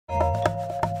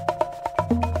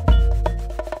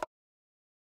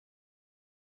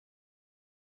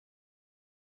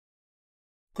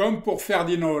Comme pour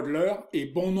Ferdinand Hodler et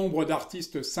bon nombre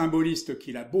d'artistes symbolistes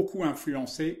qu'il a beaucoup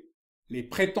influencés, les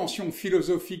prétentions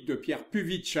philosophiques de Pierre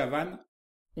Puvis de Chavannes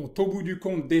ont au bout du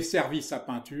compte desservi sa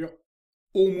peinture,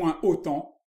 au moins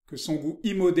autant que son goût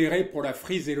immodéré pour la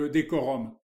frise et le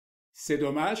décorum. C'est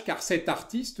dommage car cet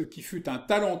artiste, qui fut un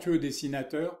talentueux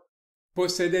dessinateur,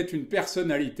 possédait une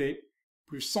personnalité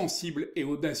plus sensible et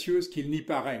audacieuse qu'il n'y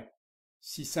paraît.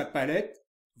 Si sa palette,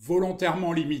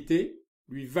 volontairement limitée,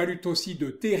 lui valut aussi de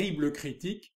terribles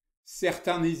critiques,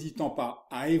 certains n'hésitant pas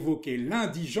à évoquer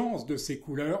l'indigence de ses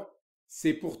couleurs,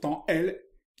 c'est pourtant elle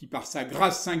qui, par sa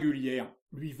grâce singulière,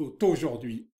 lui vaut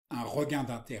aujourd'hui un regain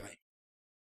d'intérêt.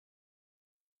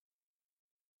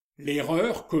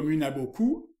 L'erreur, commune à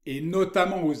beaucoup, et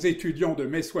notamment aux étudiants de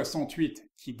mai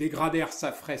 68 qui dégradèrent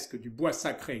sa fresque du bois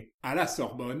sacré à la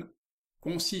Sorbonne,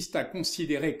 consiste à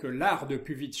considérer que l'art de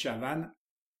Puvis de Chavannes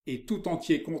est tout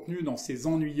entier contenu dans ses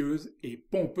ennuyeuses et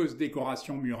pompeuses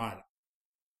décorations murales.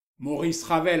 Maurice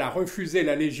Ravel a refusé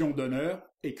la Légion d'honneur,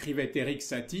 écrivait Éric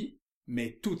Satie,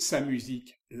 mais toute sa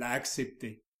musique l'a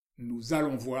acceptée. Nous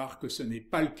allons voir que ce n'est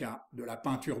pas le cas de la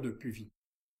peinture de Puvis.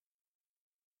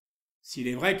 S'il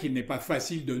est vrai qu'il n'est pas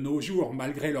facile de nos jours,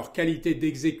 malgré leur qualité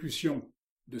d'exécution,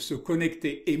 de se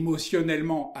connecter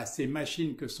émotionnellement à ces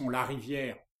machines que sont la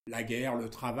rivière, la guerre, le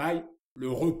travail, le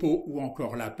repos ou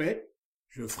encore la paix,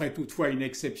 je ferai toutefois une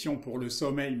exception pour le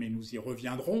sommeil, mais nous y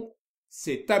reviendrons,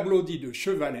 ces tableaux dits de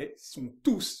chevalet sont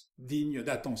tous dignes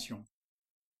d'attention.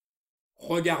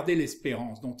 Regardez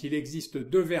l'Espérance, dont il existe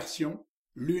deux versions,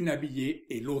 l'une habillée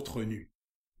et l'autre nue.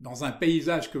 Dans un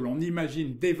paysage que l'on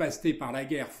imagine dévasté par la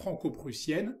guerre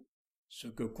franco-prussienne, ce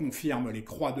que confirment les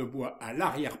croix de bois à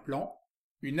l'arrière-plan,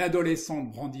 une adolescente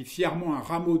brandit fièrement un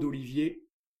rameau d'olivier,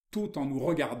 tout en nous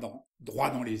regardant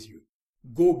droit dans les yeux.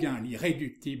 Gauguin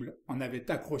l'irréductible en avait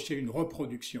accroché une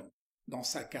reproduction dans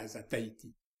sa case à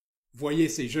Tahiti. Voyez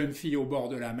ces jeunes filles au bord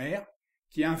de la mer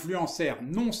qui influencèrent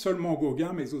non seulement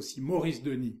Gauguin mais aussi Maurice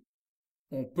Denis.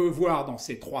 On peut voir dans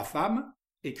ces trois femmes,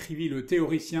 écrivit le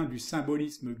théoricien du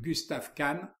symbolisme Gustave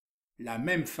Kahn, la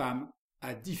même femme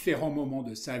à différents moments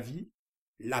de sa vie,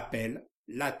 l'appel,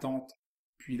 l'attente,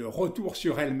 puis le retour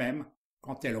sur elle-même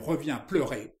quand elle revient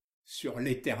pleurer sur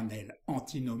l'éternelle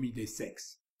antinomie des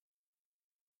sexes.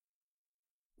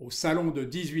 Au salon de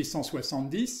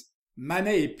 1870,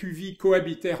 Manet et Puvis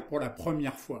cohabitèrent pour la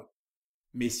première fois.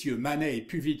 Messieurs Manet et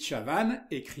Puvis de Chavannes,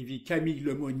 écrivit Camille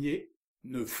Lemonnier,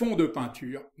 ne font de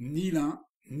peinture ni l'un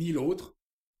ni l'autre,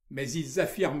 mais ils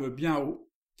affirment bien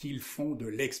haut qu'ils font de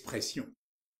l'expression.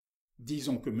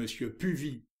 Disons que M.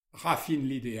 Puvis raffine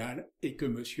l'idéal et que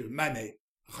M. Manet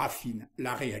raffine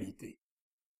la réalité.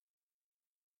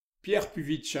 Pierre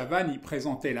Puvis de Chavannes y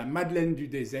présentait la Madeleine du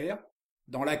désert,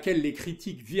 dans laquelle les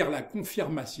critiques virent la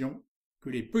confirmation que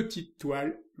les petites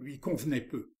toiles lui convenaient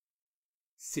peu.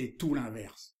 C'est tout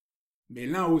l'inverse. Mais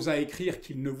l'un osa écrire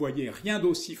qu'il ne voyait rien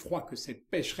d'aussi froid que cette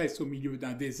pécheresse au milieu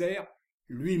d'un désert,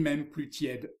 lui-même plus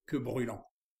tiède que brûlant.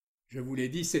 Je vous l'ai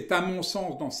dit, c'est à mon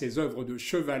sens dans ses œuvres de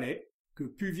chevalet que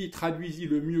Puvis traduisit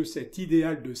le mieux cet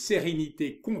idéal de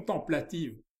sérénité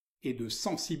contemplative et de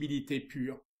sensibilité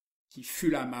pure qui fut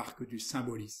la marque du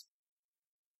symbolisme.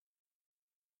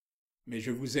 Mais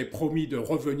je vous ai promis de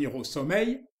revenir au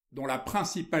sommeil, dont la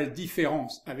principale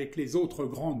différence avec les autres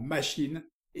grandes machines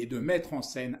est de mettre en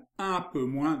scène un peu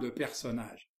moins de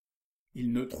personnages.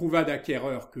 Il ne trouva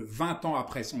d'acquéreur que 20 ans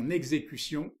après son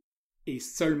exécution, et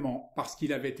seulement parce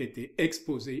qu'il avait été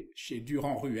exposé chez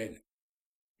Durand-Ruel.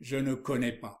 Je ne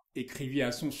connais pas, écrivit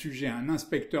à son sujet un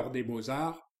inspecteur des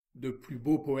Beaux-Arts, de plus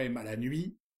beaux poèmes à la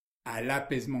nuit, à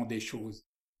l'apaisement des choses,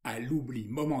 à l'oubli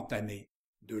momentané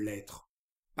de l'être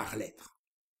par l'être.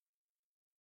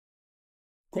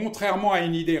 Contrairement à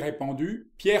une idée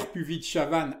répandue, Pierre Puvis de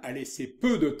Chavannes a laissé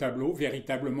peu de tableaux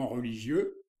véritablement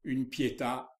religieux, une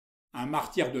Pietà, un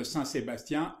martyr de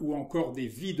Saint-Sébastien ou encore des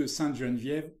vies de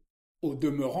Sainte-Geneviève, au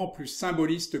demeurant plus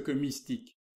symbolistes que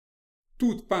mystiques.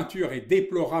 Toute peinture est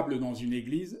déplorable dans une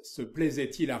église, se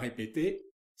plaisait-il à répéter,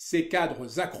 ces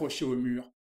cadres accrochés au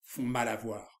mur font mal à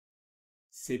voir.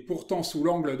 C'est pourtant sous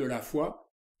l'angle de la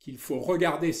foi qu'il faut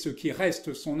regarder ce qui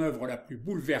reste son œuvre la plus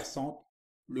bouleversante,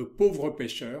 le pauvre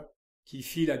pêcheur, qui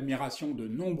fit l'admiration de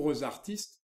nombreux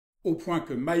artistes, au point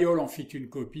que Mayol en fit une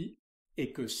copie,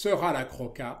 et que Seurat la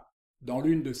croqua dans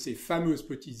l'une de ses fameuses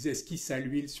petites esquisses à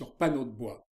l'huile sur panneaux de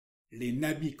bois. Les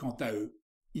nabis, quant à eux,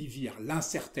 y virent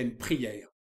l'incertaine prière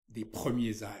des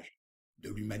premiers âges de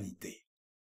l'humanité.